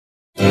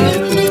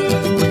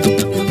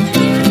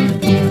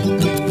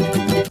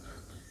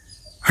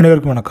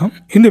அனைவருக்கும் வணக்கம்.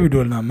 இந்த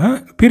வீடியோவில் நாம்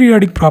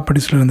பீரியாடிக்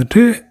ப்ராப்பர்ட்டிஸில்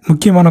வந்துட்டு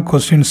முக்கியமான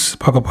கொஸ்டின்ஸ்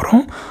பார்க்க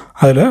போகிறோம்.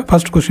 அதில்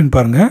ஃபஸ்ட் கொஸ்டின்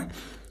பாருங்கள்.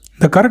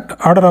 The correct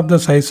order of the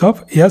size of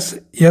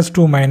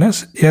S2 minus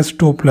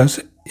S2 plus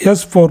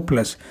S4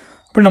 plus.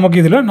 அப்போ நமக்கு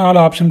இதில்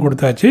 4 ஆப்ஷன்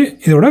கொடுத்தாச்சு.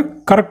 இதோட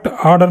கரெக்ட்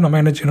ஆர்டர்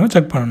நம்ம என்ன செய்யணும்,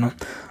 செக் பண்ணணும்.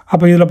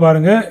 அப்போ இதில்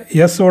பாருங்கள்,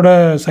 எஸ்ஸோட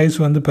சைஸ்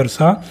வந்து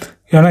பெருசா,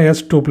 இல்லைனா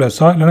S2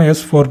 ப்ளஸ்ஸா, இல்லைனா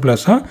S4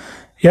 ப்ளஸ்ஸா,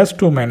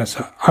 S2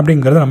 மைனஸா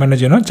அப்படிங்கிறத நம்ம என்ன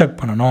செய்யணும்,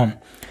 செக் பண்ணணும்.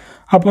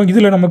 அப்போ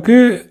இதில் நமக்கு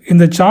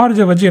இந்த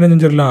சார்ஜை வச்சு என்ன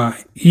செஞ்சிடலாம்,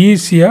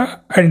 ஈஸியாக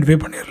ஐடென்டிஃபை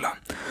பண்ணிடலாம்.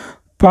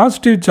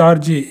 பாசிட்டிவ்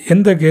சார்ஜ்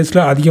எந்த கேஸில்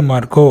அதிகமாக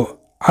இருக்கோ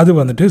அது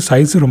வந்துட்டு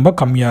சைஸு ரொம்ப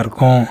கம்மியாக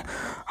இருக்கும்.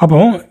 அப்போ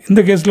இந்த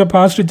கேஸில்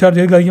பாசிட்டிவ் சார்ஜ்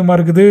எதுக்கு அதிகமாக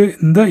இருக்குது,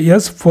 இந்த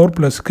S4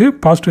 ப்ளஸ்க்கு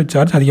பாசிட்டிவ்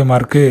சார்ஜ்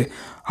அதிகமாக இருக்குது.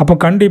 அப்போ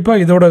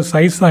கண்டிப்பாக இதோட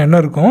சைஸ் தான் என்ன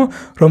இருக்கும்,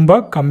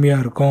 ரொம்ப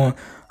கம்மியாக இருக்கும்.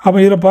 அப்போ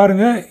இதில்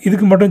பாருங்கள்,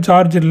 இதுக்கு மட்டும்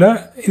சார்ஜ் இல்லை,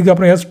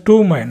 இதுக்கப்புறம்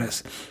S2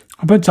 மைனஸ்.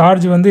 அப்போ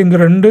சார்ஜ் வந்து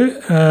இங்கே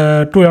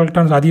 2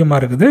 எலக்ட்ரான்ஸ்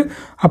அதிகமாக இருக்குது.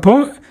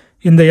 அப்போது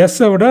இந்த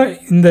எஸ்ஸை விட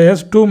இந்த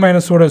S2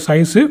 மைனஸோட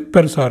சைஸு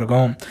பெருசாக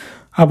இருக்கும்.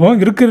 அப்போ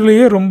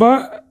இருக்கிறதுலையே ரொம்ப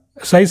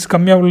சைஸ்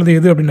கம்மியாக உள்ளது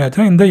எது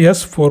அப்படின்னாச்சுன்னா இந்த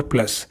S4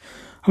 ப்ளஸ்.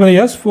 அப்போ இந்த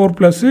S4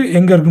 ப்ளஸ்ஸு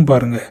எங்கே இருக்குன்னு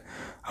பாருங்கள்.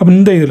 அப்போ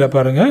இந்த இதில்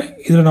பாருங்கள்,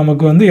 இதில்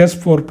நமக்கு வந்து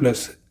S4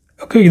 ப்ளஸ்,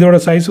 ஓகே, இதோட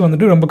சைஸ்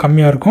வந்துட்டு ரொம்ப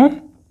கம்மியாக இருக்கும்.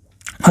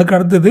 அதுக்கு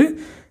அடுத்தது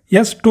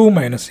S2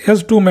 மைனஸ்.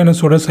 S2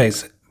 மைனஸோட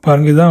சைஸ்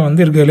பாருங்கள், இதுதான்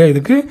வந்து இருக்கிறதுல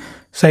இதுக்கு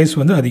சைஸ்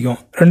வந்து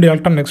அதிகம். 2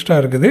 எலக்ட்ரான் எக்ஸ்ட்ரா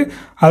இருக்குது,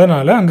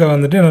 அதனால் அங்கே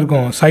வந்துட்டு என்ன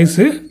இருக்கும்,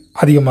 சைஸு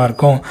அதிகமாக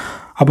இருக்கும்.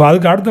 அப்போ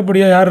அதுக்கு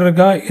அடுத்தபடியாக யார்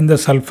இருக்கா, இந்த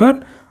சல்ஃபர்.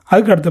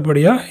 அதுக்கு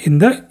அடுத்தபடியாக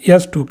இந்த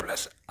S2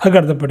 ப்ளஸ், அதுக்கு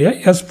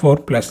அடுத்தபடியாக S4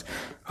 ப்ளஸ்.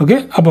 ஓகே,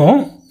 அப்போ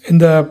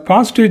இந்த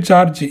பாசிட்டிவ்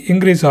சார்ஜ்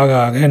இன்க்ரீஸ் ஆக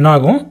ஆக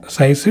என்னாகும்,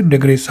 சைஸு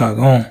டிக்ரீஸ்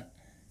ஆகும்.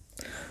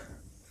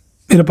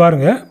 இதில்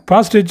பாருங்கள்,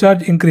 positive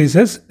charge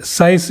increases,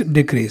 size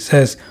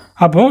decreases.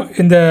 அப்போது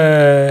இந்த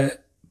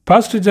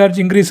பாசிட்டிவ்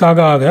சார்ஜ் இன்க்ரீஸ் ஆக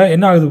ஆக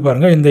என்ன ஆகுது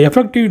பாருங்கள், இந்த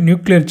எஃபெக்டிவ்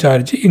நியூக்ளியர்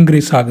சார்ஜ்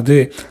இன்க்ரீஸ் ஆகுது.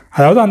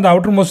 அதாவது அந்த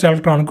அவுட்டர் மோஸ்ட்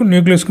எலக்ட்ரானுக்கும்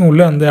நியூக்ளியஸ்க்கும்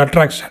உள்ள அந்த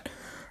அட்ராக்ஷன்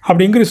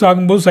அப்படி இன்க்ரீஸ்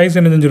ஆகும்போது சைஸ்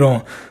என்ன செஞ்சிடும்,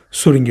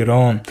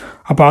 சுருங்கிடும்.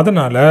 அப்போ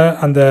அதனால்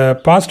அந்த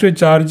positive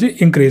charge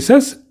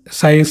increases,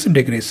 size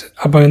degrees.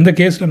 அப்போ இந்த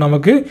கேஸில்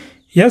நமக்கு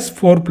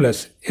S4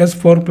 ப்ளஸ்,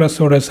 S4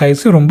 ப்ளஸோட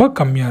சைஸு ரொம்ப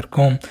கம்மியாக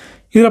இருக்கும்.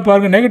 இதில்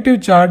பாருங்கள், negative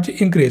charge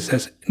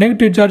increases.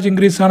 Negative charge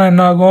increase ஆனால்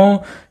என்ன ஆகும்,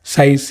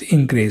 சைஸ்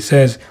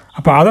இன்க்ரீசஸ்.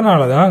 அப்போ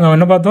அதனால தான் நம்ம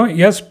என்ன பார்த்தோம்,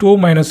 S2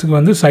 மைனஸுக்கு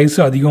வந்து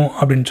சைஸ் அதிகம்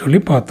அப்படின்னு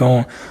சொல்லி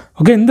பார்த்தோம்.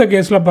 ஓகே, இந்த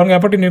கேஸில் பாருங்கள்,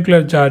 எஃபெக்டிவ்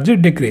நியூக்ளியர் சார்ஜ்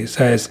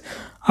டிக்ரீசஸ்.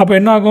 அப்போ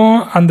என்னாகும்,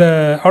 அந்த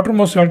அவுட்டர்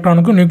மோஸ்ட்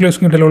எலக்ட்ரானுக்கும்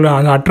நியூக்ளியஸ்க்கும் இடையில் உள்ள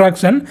அந்த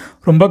அட்ராக்ஷன்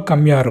ரொம்ப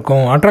கம்மியாக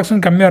இருக்கும்.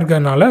 அட்ராக்ஷன் கம்மியாக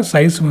இருக்கிறதுனால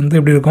சைஸ் வந்து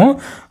எப்படி இருக்கும்,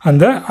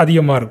 அந்த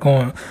அதிகமாக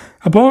இருக்கும்.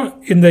 அப்போது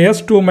இந்த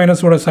S2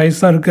 மைனஸோட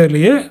சைஸ் தான்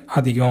இருக்கிறதுலையே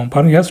அதிகம்.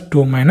 பாருங்கள்,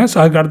 S2 மைனஸ்,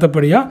 அதுக்கு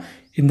அடுத்தபடியாக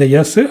இந்த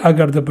S,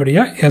 அதுக்கு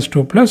அடுத்தபடியாக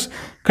S2 ப்ளஸ்,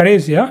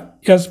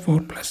 கடைசியாக S4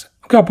 ப்ளஸ்.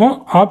 ஓகே, அப்போது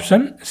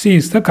option C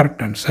is the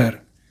correct answer.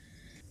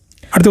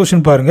 அடுத்த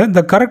கொஸ்டின் பாருங்கள்.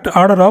 The correct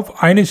order of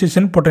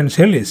ionisation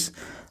potential is.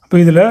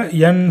 இப்போ இதில்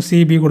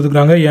NCB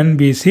கொடுத்துருக்காங்க,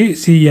 NBC,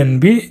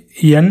 CNB,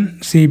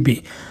 NCB.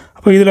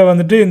 அப்போ இதில்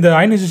வந்துட்டு இந்த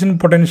அயனைசேஷன்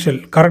பொட்டன்ஷியல்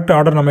கரெக்ட்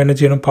ஆர்டர் நம்ம என்ன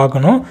செய்யணும்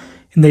பார்க்கணும்.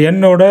 இந்த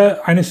என்னோட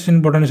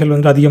அயனைசேஷன் பொட்டன்ஷியல்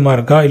வந்துட்டு அதிகமாக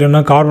இருக்கா,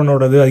 இல்லைனா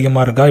கார்பனோடது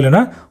அதிகமாக இருக்கா,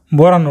 இல்லைனா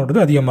போரானோடது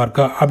அதிகமாக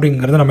இருக்கா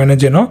அப்படிங்கிறத நம்ம என்ன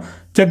செய்யணும்,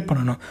 செக்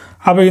பண்ணணும்.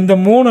 அப்போ இந்த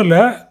 3ல்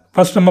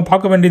ஃபஸ்ட் நம்ம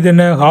பார்க்க வேண்டியது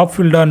என்ன, ஹாஃப்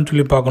ஃபீல்டான்னு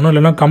சொல்லி பார்க்கணும்,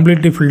 இல்லைனா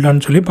கம்ப்ளீட்லி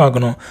ஃபீல்டான்னு சொல்லி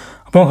பார்க்கணும்.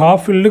 அப்போ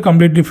ஹாஃப் ஃபீல்டு,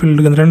 கம்ப்ளீட்லி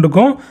ஃபீல்டு, இந்த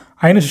ரெண்டுக்கும்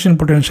அயனைசேஷன்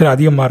பொட்டன்ஷியல்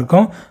அதிகமாக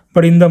இருக்கும்.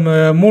 பட் இந்த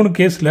 3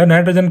 கேஸில்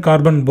நைட்ரஜன்,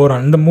 கார்பன்,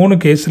 போரான், இந்த 3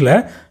 கேஸில்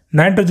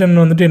நைட்ரஜன்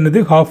வந்துட்டு என்னது,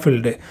 ஹாஃப்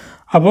ஃபீல்டு.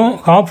 அப்போ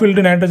ஹாஃப்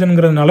ஃபீல்டு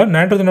நைட்ரஜனுங்கிறதுனால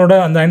நைட்ரஜனோட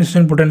அந்த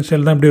அயனைசேஷன்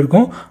பொட்டன்ஷியல் தான் எப்படி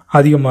இருக்கும்,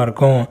 அதிகமாக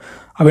இருக்கும்.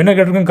 அப்போ என்ன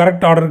கேட்டிருக்காங்க,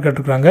 கரெக்ட் ஆர்டர்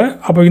கேட்டிருக்காங்க.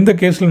 அப்போ இந்த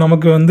கேஸில்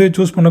நமக்கு வந்து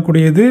சூஸ்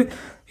பண்ணக்கூடியது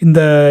இந்த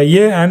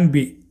A and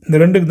B, இந்த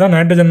ரெண்டுக்கு தான்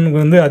நைட்ரஜனுக்கு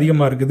வந்து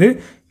அதிகமாக இருக்குது.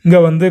 இங்கே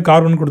வந்து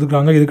கார்பன்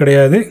கொடுத்துருக்காங்க, இது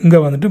கிடையாது. இங்கே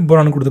வந்துட்டு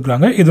போரான்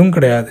கொடுத்துருக்காங்க, இதுவும்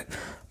கிடையாது.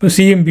 இப்போ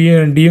சியும்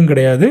டியும்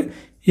கிடையாது,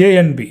 A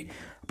and B.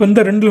 இப்போ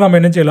இந்த ரெண்டில் நம்ம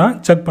என்ன செய்யலாம்,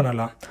 செக்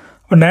பண்ணலாம்.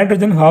 இப்போ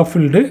நைட்ரஜன் ஹாஃப்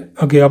ஃபீல்டு,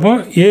 ஓகே. அப்போ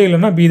A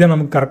இல்லைன்னா B தான்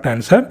நமக்கு கரெக்ட்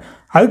ஆன்சர்.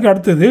 அதுக்கு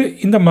அடுத்தது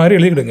இந்த மாதிரி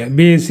எழுதிக்கிடுங்க,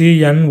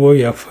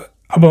 BCNOF.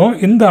 அப்போது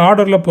இந்த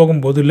ஆர்டரில்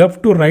போகும்போது,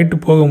 லெஃப்ட் டு ரைட்டு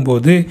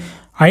போகும்போது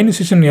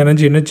அயனைசேஷன்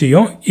எனர்ஜி என்ன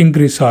செய்யும்,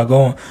 இன்க்ரீஸ்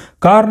ஆகும்.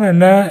 காரணம்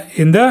என்ன,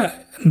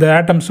 இந்த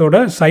ஆட்டம்ஸோட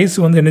சைஸ்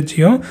வந்து என்ன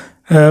செய்யும்,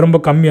 ரொம்ப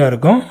கம்மியாக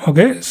இருக்கும்.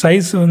 ஓகே,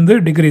 சைஸ் வந்து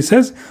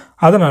டிக்ரீசஸ்,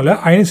 அதனால்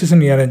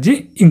அயனைசேஷன் எனர்ஜி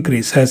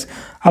இன்க்ரீசஸ்.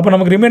 அப்போ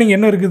நமக்கு ரிமைனிங்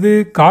என்ன இருக்குது,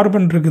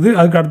 கார்பன் இருக்குது,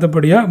 அதுக்கு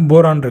அடுத்தபடியாக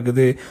போரான்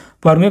இருக்குது.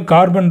 பாருங்கள்,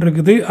 கார்பன்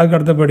இருக்குது, அதுக்கு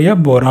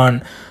அடுத்தபடியாக போரான்.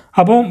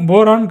 அப்போ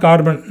போரான்,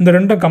 கார்பன் இந்த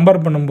ரெண்டும்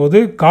கம்பேர் பண்ணும்போது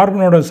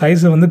கார்பனோட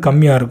சைஸ் வந்து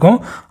கம்மியாக இருக்கும்.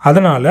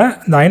 அதனால்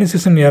இந்த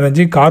அயனைசேஷன்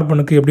எனர்ஜி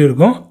கார்பனுக்கு எப்படி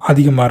இருக்கும்,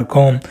 அதிகமாக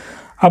இருக்கும்.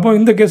 அப்போ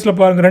இந்த கேஸில்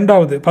பாருங்கள்,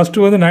 ரெண்டாவது,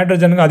 ஃபஸ்ட்டு வந்து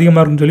நைட்ரஜனுக்கு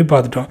அதிகமாக இருக்குன்னு சொல்லி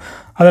பார்த்துட்டோம்,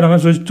 அதை நம்ம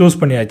சூஸ்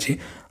பண்ணியாச்சு.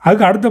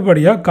 அதுக்கு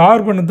அடுத்தபடியாக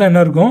கார்பனுக்கு தான்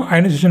என்ன இருக்கும்,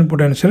 அயனைசேஷன்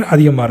பொட்டன்ஷியல்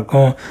அதிகமாக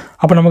இருக்கும்.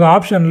 அப்போ நமக்கு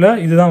ஆப்ஷனில்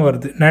இதுதான்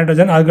வருது,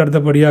 நைட்ரஜன், அதுக்கு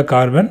அடுத்தபடியாக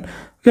கார்பன்,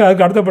 ஓகே.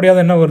 அதுக்கு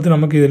அடுத்தபடியாக என்ன வருது,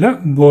 நமக்கு இதில்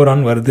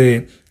போரான் வருது.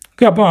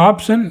 ஓகே, அப்போ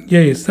option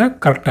A is the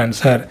correct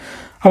answer.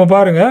 அப்போ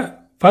பாருங்கள்,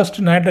 first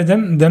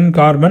nitrogen, then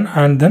carbon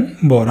and then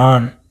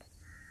boron.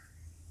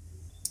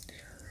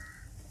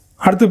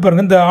 அடுத்து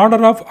பாருங்கள், the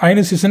order of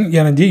ionisation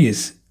energy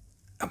is.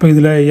 அப்போ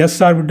இதில் s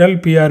orbital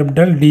p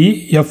orbital d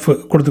f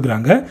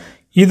கொடுத்துக்கிறாங்க.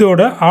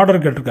 இதோட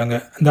ஆர்டர் கேட்டிருக்காங்க.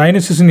 இந்த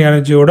அயனைசேஷன்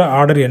எனர்ஜியோட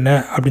ஆர்டர் என்ன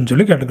அப்படின்னு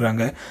சொல்லி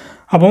கேட்டுக்கிறாங்க.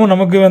 அப்போ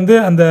நமக்கு வந்து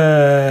அந்த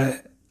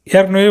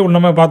ஏற்கனவே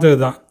நம்ம பார்த்தது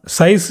தான்,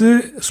 சைஸு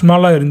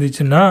ஸ்மாலாக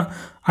இருந்துச்சுன்னா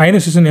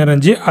அயனைசேஷன்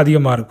எனர்ஜி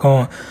அதிகமாக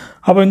இருக்கும்.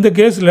 அப்போ இந்த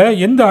கேஸில்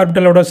எந்த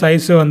ஆர்பிட்டலோட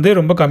சைஸு வந்து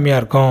ரொம்ப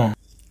கம்மியாக இருக்கும்?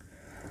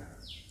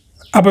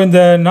 அப்போ இந்த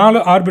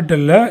 4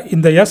 ஆர்பிட்டலில்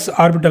இந்த s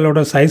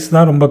ஆர்பிட்டலோட சைஸ்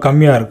தான் ரொம்ப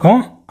கம்மியாக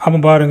இருக்கும். அப்போ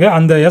பாருங்கள்,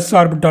 அந்த s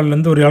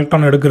ஆர்பிட்டால்லேருந்து ஒரு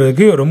எலக்ட்ரான்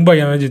எடுக்கிறதுக்கு ரொம்ப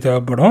எனர்ஜி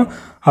தேவைப்படும்.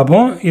 அப்போ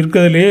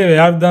இருக்கிறதுலேயே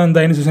யார் தான் இந்த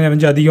அயனைசேஷன்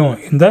எனர்ஜி அதிகம்?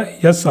 இந்த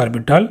s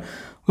ஆர்பிட்டால்.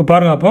 இப்போ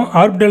பாருங்கள், அப்போ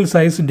orbital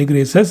size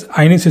decreases,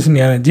 ionisation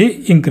energy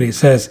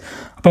increases.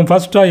 அப்போ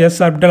ஃபஸ்ட்டாக s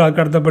ஆர்பிட்டல்,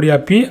 அதுக்கு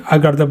அடுத்தபடியாக p,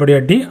 அதுக்கு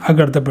அடுத்தபடியாக d,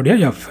 அதுக்கு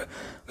அடுத்தபடியாக f.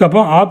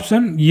 அப்போ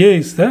option A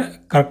is the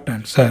correct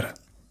answer.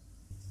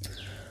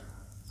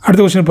 அடுத்த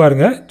கொஸ்டின்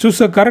பாருங்கள், choose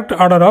the correct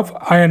order of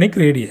ionic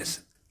radius.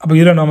 அப்போ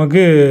இதில்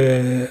நமக்கு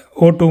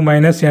O2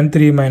 minus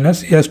N3 minus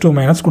S2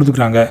 minus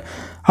கொடுத்துக்கிறாங்க.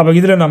 அப்போ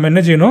இதில் நம்ம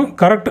என்ன செய்யணும்?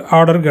 கரெக்ட்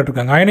ஆர்டர்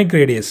கேட்டிருக்காங்க. Ionic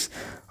radius.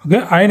 Okay,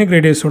 ionic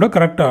ரேடியஸோட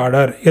correct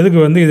order எதுக்கு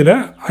வந்து இதில்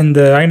அந்த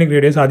அயனிக்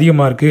ரேடியஸ்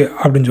அதிகமாக இருக்குது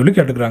அப்படின்னு சொல்லி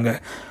கேட்டுக்கிறாங்க.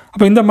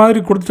 அப்போ இந்த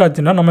மாதிரி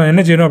கொடுத்துட்டாச்சுன்னா நம்ம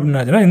என்ன செய்யணும்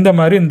அப்படின்னாச்சுன்னா, இந்த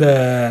மாதிரி இந்த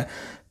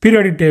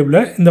பீரியாடிக்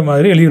டேபிளில் இந்த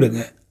மாதிரி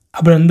எழுதிவிடுங்க.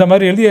 அப்புறம் இந்த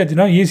மாதிரி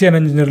எழுதியாச்சுன்னா ஈஸியாக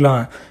என்ன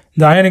செஞ்சிடலாம்?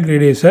 இந்த அயனிக்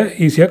ரேடியஸை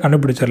ஈஸியாக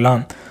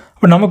கண்டுபிடிச்சிடலாம்.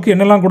 இப்போ நமக்கு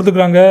என்னெல்லாம்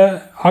கொடுத்துக்கிறாங்க?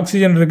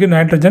 ஆக்சிஜன் இருக்குது,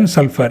 nitrogen,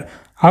 sulphur.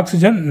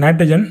 Oxygen,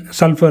 nitrogen,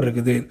 sulphur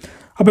இருக்குது.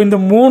 அப்போ இந்த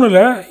 3ல்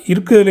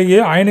இருக்கிறதுலையே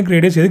அயனிக்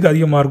ரேடியஸ் எதுக்கு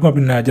அதிகமாக இருக்கும்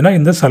அப்படின்னாச்சுன்னா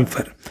இந்த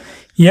சல்ஃபர்.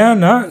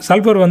 ஏன்னா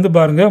சல்ஃபர் வந்து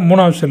பாருங்கள்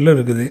 3வது செல்லில்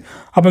இருக்குது.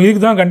 அப்போ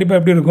இதுக்கு தான் கண்டிப்பாக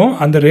எப்படி இருக்கும்?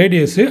 அந்த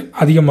ரேடியஸு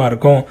அதிகமாக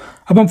இருக்கும்.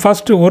 அப்போ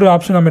ஃபஸ்ட்டு ஒரு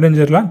ஆப்ஷன் நம்ம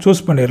இணைஞ்சிடலாம்,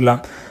 சூஸ்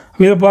பண்ணிடலாம்.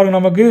 இதை பாருங்கள்,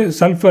 நமக்கு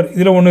சல்ஃபர்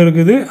இதில் ஒன்று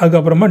இருக்குது,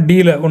 அதுக்கப்புறமா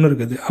டியில் ஒன்று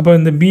இருக்குது. அப்போ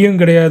இந்த பியும்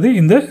கிடையாது,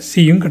 இந்த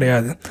சியும்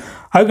கிடையாது.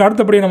 அதுக்கு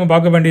அடுத்தபடி நம்ம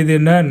பார்க்க வேண்டியது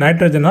என்ன?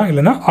 நைட்ரஜனா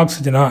இல்லைனா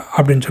ஆக்சிஜனா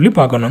அப்படின்னு சொல்லி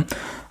பார்க்கணும்.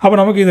 அப்போ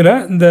நமக்கு இதில்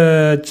இந்த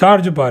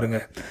சார்ஜ்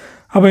பாருங்கள்.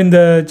 அப்போ இந்த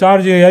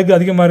சார்ஜ் எதுக்கு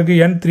அதிகமாக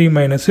இருக்குது? N3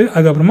 மைனஸு,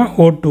 அதுக்கப்புறமா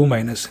O2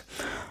 மைனஸ்.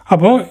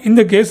 அப்போது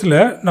இந்த கேஸில்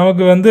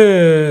நமக்கு வந்து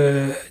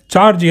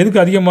சார்ஜ்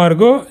எதுக்கு அதிகமாக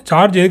இருக்கோ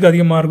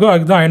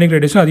அதுக்கு தான் அயனிக்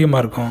ரேடியேஷன்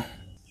அதிகமாக இருக்கும்.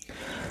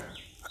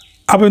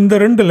 அப்போ இந்த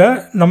ரெண்டில்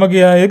நமக்கு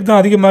எதுக்கு தான்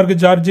அதிகமாக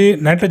இருக்குது சார்ஜ்?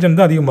 நைட்ரஜன்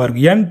தான் அதிகமாக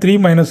இருக்குது. N3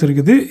 மைனஸ்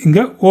இருக்குது,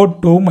 இங்கே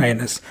O2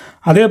 மைனஸ்.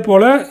 அதே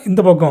போல்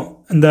இந்த பக்கம்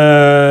இந்த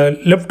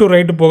லெஃப்ட் டு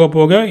ரைட்டு போக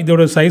போக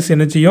இதோட சைஸ்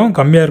என்ன செய்யும்?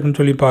 கம்மியாக இருக்குன்னு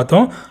சொல்லி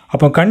பார்த்தோம்.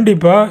 அப்போ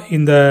கண்டிப்பாக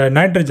இந்த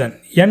நைட்ரஜன்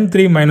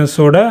N3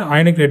 மைனஸோட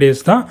அயனிக்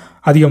ரேடியஸ் தான்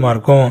அதிகமாக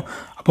இருக்கும்.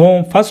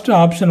 அப்போது ஃபஸ்ட்டு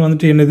ஆப்ஷன்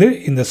வந்துட்டு என்னது?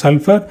 இந்த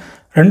சல்ஃபர்.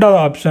 2வது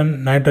ஆப்ஷன்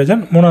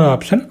நைட்ரஜன், 3வது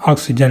ஆப்ஷன்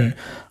ஆக்சிஜன்.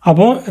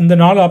 அப்போது இந்த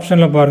 4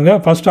 ஆப்ஷனில்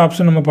பாருங்கள், ஃபஸ்ட்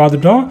ஆப்ஷன் நம்ம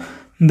பார்த்துட்டோம்,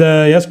 இந்த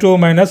S2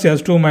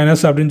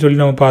 மைனஸ் அப்படின்னு சொல்லி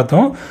நம்ம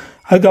பார்த்தோம்.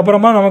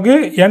 அதுக்கப்புறமா நமக்கு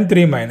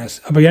N3 மைனஸ்.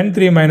 அப்போ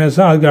N3 மைனஸ்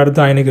தான் அதுக்கு அடுத்த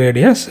அயனிக்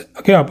ரேடியஸ்.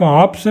 ஓகே, அப்போ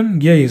option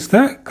A is the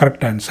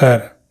correct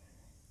answer.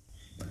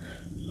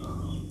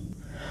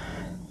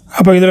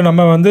 அப்போ இதில்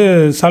நம்ம வந்து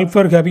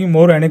சல்ஃபர் ஹேவிங்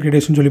மோர் அயனிக்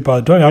ரேடியேஷன் சொல்லி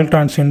பார்த்துட்டோம்,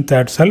 எலக்ட்ரான்ஸ் இன்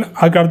தேர்ட் செல்.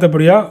 அதுக்கு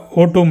அடுத்தபடியாக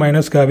O2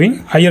 minus having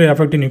higher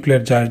effective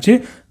nuclear charge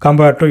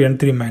compared to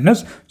N3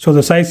 minus. So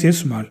the size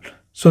is small.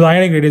 So the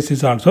ionic radius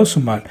is also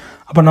small.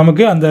 அப்போ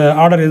நமக்கு அந்த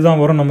ஆர்டர்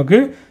இதுதான் வரும். நமக்கு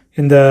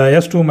இந்த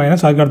S2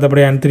 மைனஸ், அதுக்கு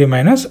அடுத்தபடி N3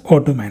 மைனஸ்,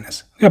 O2 மைனஸ்.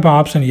 அப்போ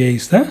option A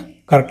is the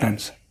correct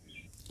answer.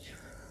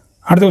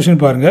 அடுத்த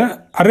கொஸ்டின் பாருங்கள்,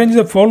 arrange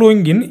the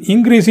following in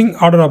increasing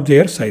order of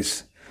their size.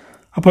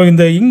 அப்போ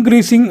இந்த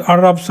இன்க்ரீசிங்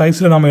ஆர்டர் ஆஃப்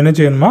சைஸில் நம்ம என்ன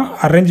செய்யணுமா?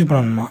 அரேஞ்ச்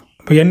பண்ணணுமா?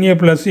 இப்போ Na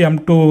plus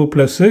M2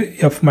 plus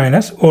F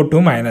minus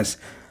O2 minus.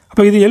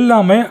 அப்போ இது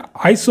எல்லாமே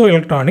ஐசோ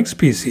எலக்ட்ரானிக்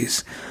ஸ்பீசிஸ்.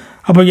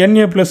 அப்போ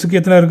Na ப்ளஸுக்கு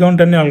எத்தனை இருக்கும்?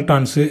 10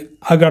 எலக்ட்ரான்ஸு.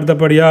 அதுக்கு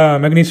அடுத்தபடியாக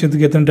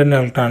மெக்னீசியத்துக்கு எத்தனை? 10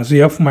 electrons.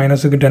 F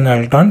மைனஸுக்கு 10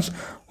 electrons.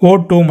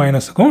 O2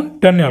 மைனஸுக்கும்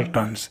 10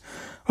 electrons.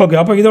 Okay,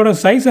 அப்போ இதோட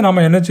சைஸை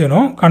நம்ம என்ன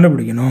செய்யணும்?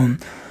 கண்டுபிடிக்கணும்.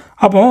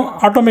 அப்போது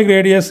ஆட்டோமிக்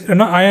ரேடியஸ்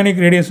இல்லைனா அயானிக்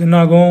ரேடியஸ் என்ன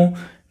ஆகும்?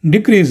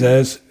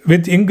 Decreases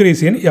with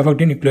increase in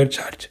effective nuclear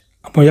charge.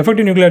 அப்போ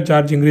எஃபெக்டிவ் நியூக்ளியர்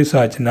சார்ஜ் இன்க்ரீஸ்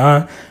ஆச்சுன்னா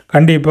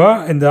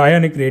கண்டிப்பாக இந்த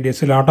அயானிக் ரேடியஸ்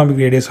இல்லை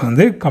ஆட்டோமிக் ரேடியஸ்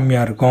வந்து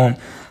கம்மியாக இருக்கும்.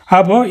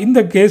 அப்போது இந்த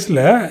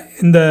கேஸில்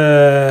இந்த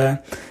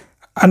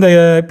அந்த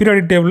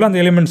பீரியாடிக் டேபிளில் அந்த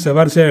எலிமெண்ட்ஸை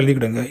வரிசையாக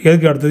எழுதிக்கிடுங்க,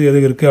 எதுக்கு அடுத்தது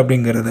எதுக்கு இருக்குது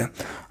அப்படிங்கிறது.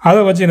 அதை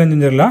வச்சு என்ன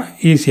செஞ்சிடலாம்?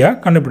 ஈஸியாக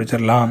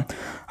கண்டுபிடிச்சிடலாம்.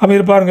 அப்போ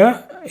இது பாருங்கள்,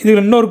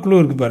 இதில் இன்னொரு குழு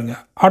இருக்குது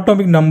பாருங்கள்,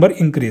 atomic number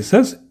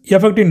increases,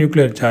 effective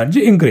nuclear charge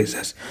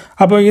increases.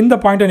 அப்போ இந்த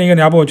பாயிண்ட்டை நீங்கள்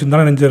ஞாபகம்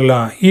வச்சுருந்தாலும்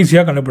நினச்சிடலாம்,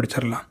 ஈஸியாக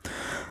கண்டுபிடிச்சிடலாம்.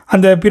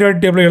 அந்த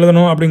பீரியாடிக் டேபிள்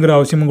எழுதணும் அப்படிங்கிற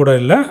அவசியமும் கூட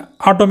இல்லை,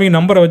 ஆட்டோமிக்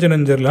நம்பரை வச்சு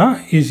நினச்சிடலாம்,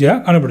 ஈஸியாக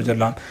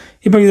கண்டுபிடிச்சிடலாம்.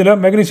 இப்போ இதில்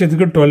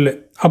மெக்னீசியத்துக்கு 12.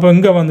 அப்போ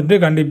இங்கே வந்துட்டு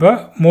கண்டிப்பாக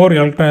மோர்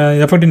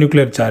எஃபெக்டிவ்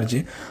நியூக்ளியர் சார்ஜ்.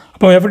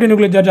 இப்போ எஃபெக்டிவ்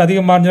நியூக்ளியர் சார்ஜ்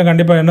அதிகமாக இருந்துச்சுன்னா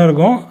கண்டிப்பாக என்ன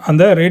இருக்கும்?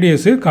 அந்த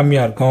ரேடியஸு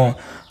கம்மியாக இருக்கும்.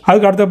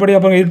 அதுக்கு அடுத்தபடி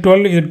அப்புறம் இது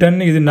 12, இது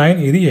 10, இது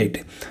 9, இது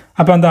 8.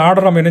 அப்போ அந்த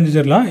ஆர்டர் நம்ம என்ன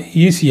செஞ்சிடலாம்?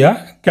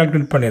 ஈஸியாக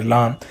கேல்குலேட்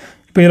பண்ணிடலாம்.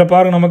 இப்போ இதில்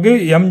பாருங்கள், நமக்கு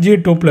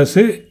Mg2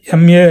 plus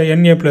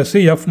Na plus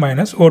F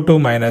minus O2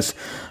 minus.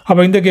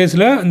 அப்போ இந்த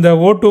கேஸில் இந்த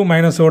O2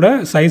 மைனஸோட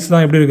சைஸ்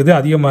தான் எப்படி இருக்குது?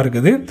 அதிகமாக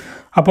இருக்குது.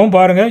 அப்போ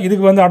பாருங்கள்,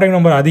 இதுக்கு வந்து ஆட்டோமிக்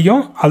நம்பர்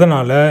அதிகம்,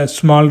 அதனால்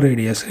ஸ்மால்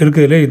ரேடியஸ்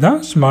இருக்குதுல, இதுதான்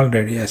small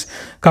radius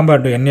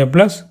compared to Na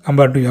plus,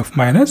 compared to F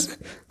minus,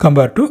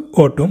 compared to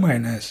O2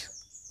 minus.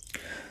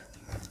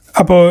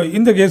 அப்போது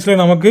இந்த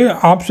கேஸில் நமக்கு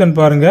ஆப்ஷன்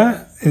பாருங்கள்,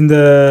 இந்த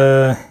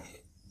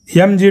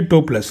Mg2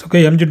 plus,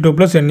 okay, Mg2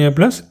 plus Na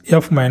plus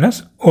F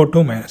minus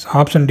O2 minus.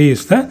 Option D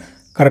is the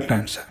correct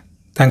answer.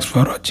 Thanks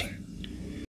for watching.